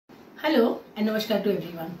Hello and Namaskar to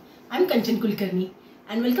everyone. I'm Kanchan Kulkarni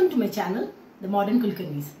and welcome to my channel, The Modern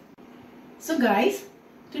Kulkarnis. So guys,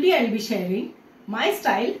 today I will be sharing my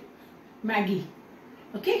style Maggie.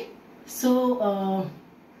 Okay, so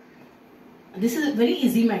this is a very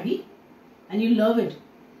easy Maggie and you love it.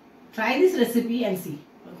 Try this recipe and see.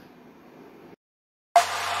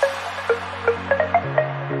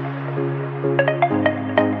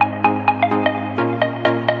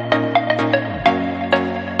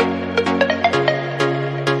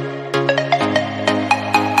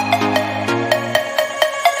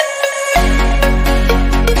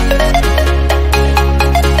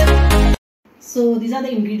 So these are the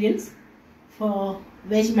ingredients for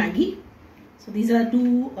veg Maggie. So these are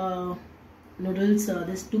two noodles,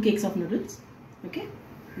 there's 2 cakes of noodles. Okay.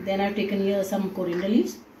 Then I've taken here some coriander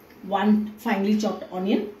leaves, 1 finely chopped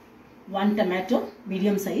onion, 1 tomato,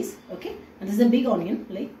 medium size. Okay. And this is a big onion,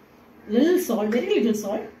 like little salt, very little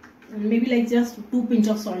salt, maybe like just 2 pinch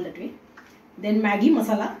of salt that way. Then Maggi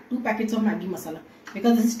masala, 2 packets of Maggi masala.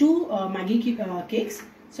 Because this is 2 Maggi cakes,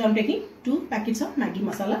 so I'm taking 2 packets of Maggi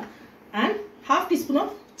masala and half teaspoon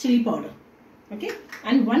of chili powder, okay,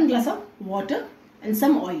 and 1 glass of water and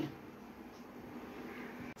some oil.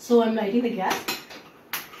 So I'm lighting the gas.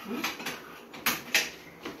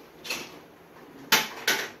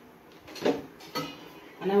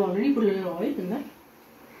 And I've already put a little oil in that.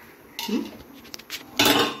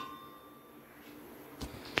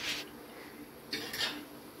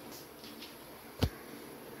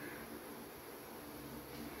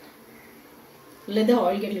 Let the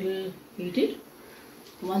oil get a little heated.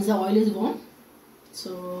 Once the oil is warm,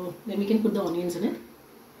 so then we can put the onions in it.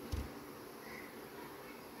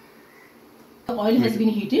 The oil has been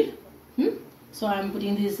heated, so I am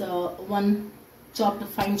putting this 1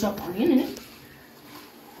 fine chopped onion in it.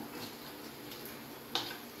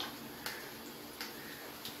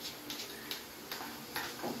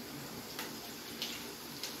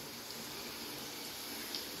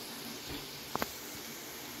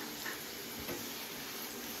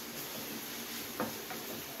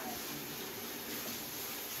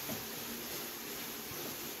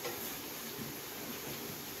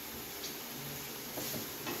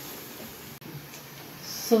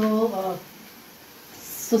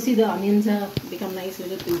 So see, the onions have become nice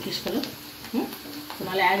little pinkish color. So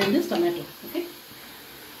now I'll add in this tomato. Okay.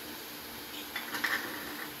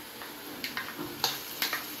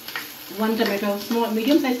 One tomato, small,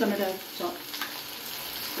 medium sized tomato chopped.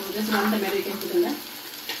 So just 1 tomato you can put in there.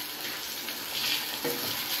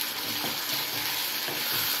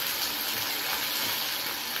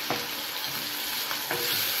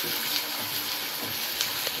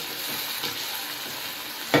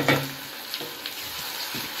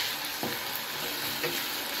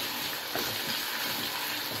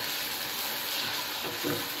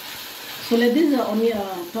 So let this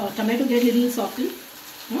tomato get a little softened.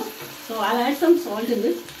 So I'll add some salt in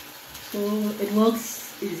this, so it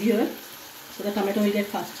works easier. So the tomato will get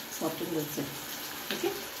fast softened also.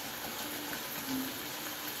 Okay.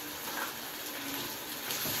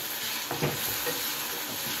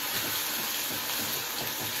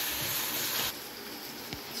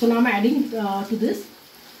 So now I'm adding to this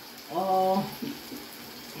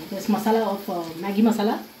masala of Maggi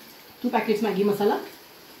masala, 2 packets Maggi masala.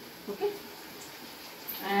 Okay,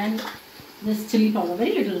 and this chili powder,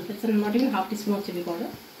 very little, it's not even half teaspoon of chili powder.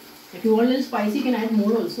 If you want a little spicy, you can add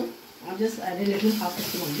more also. I've just added a little half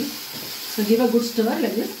teaspoon only. So give a good stir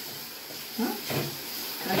like this,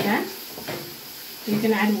 like that. So you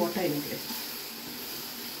can add water in it.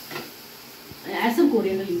 And add some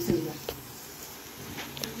coriander leaves in there.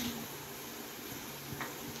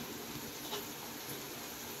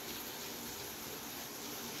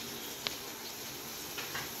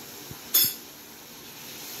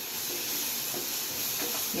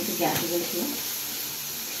 Make the gas level here.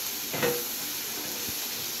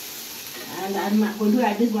 And I'm going to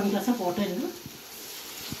add this 1 glass of water in it.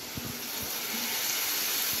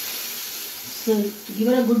 So give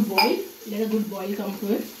it a good boil. Let a good boil come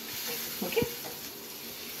to it. Okay.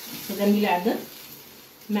 So then we'll add the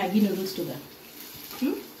Maggi noodles to that.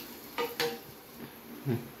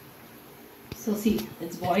 So see,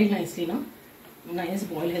 it's boiled nicely now. A nice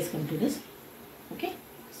boil has come to this. Okay.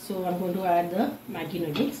 So I'm going to add the Maggi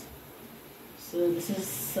noodles. So this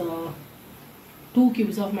is 2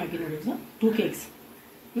 cubes of Maggi noodles, 2 cakes.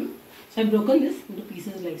 So I've broken this into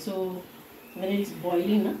pieces like so. When it's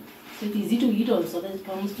boiling, so it's easy to eat also. That it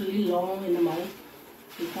comes really long in the mouth.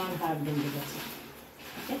 You can't have them with us.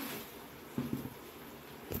 Okay.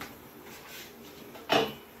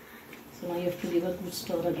 So now you have to give a good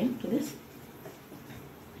stir again to this.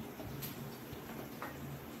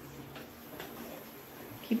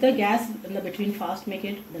 Keep the gas in the between fast, make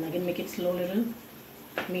it, then again make it slow little,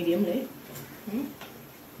 medium, right?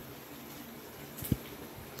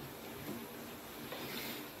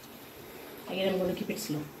 Again I'm going to keep it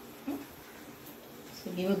slow.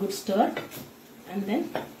 So give a good stir and then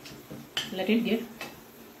let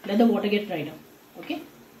the water get dried up. Okay?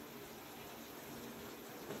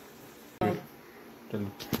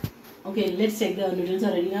 Okay, let's check the noodles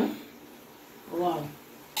are ready now. Wow.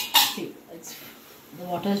 See, the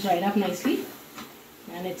water is dried up nicely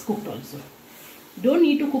and it's cooked also. Don't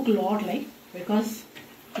need to cook a lot because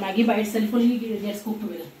Maggi by itself only gets cooked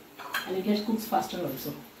well and it gets cooked faster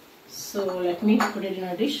also. So let me put it in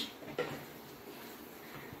a dish.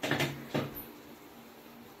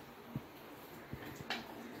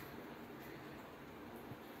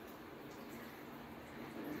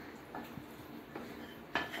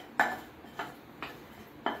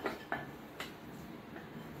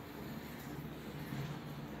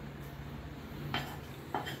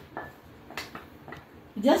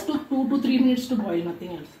 Just took 2 to 3 minutes to boil,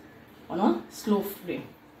 nothing else, on a slow flame.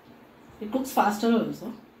 It cooks faster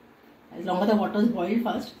also. As long as the water is boiled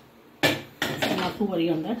fast, so not to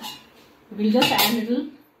worry on that. We'll just add little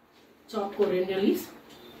chopped coriander leaves.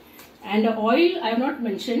 And oil I have not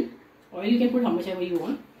mentioned. Oil you can put how much ever you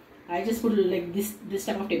want. I just put like this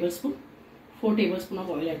type of tablespoon. 4 tablespoons of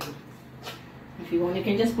oil I put. If you want, you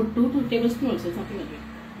can just put 2 tablespoons also, something like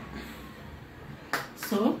that.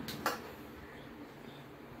 So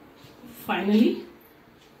finally,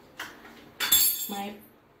 my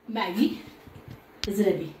Maggi is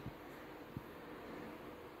ready.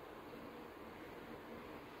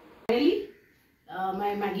 Finally,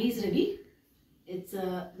 my Maggi is ready. It's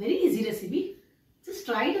a very easy recipe. Just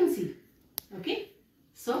try it and see. Okay?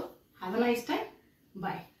 So, have a nice time.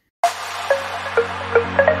 Bye.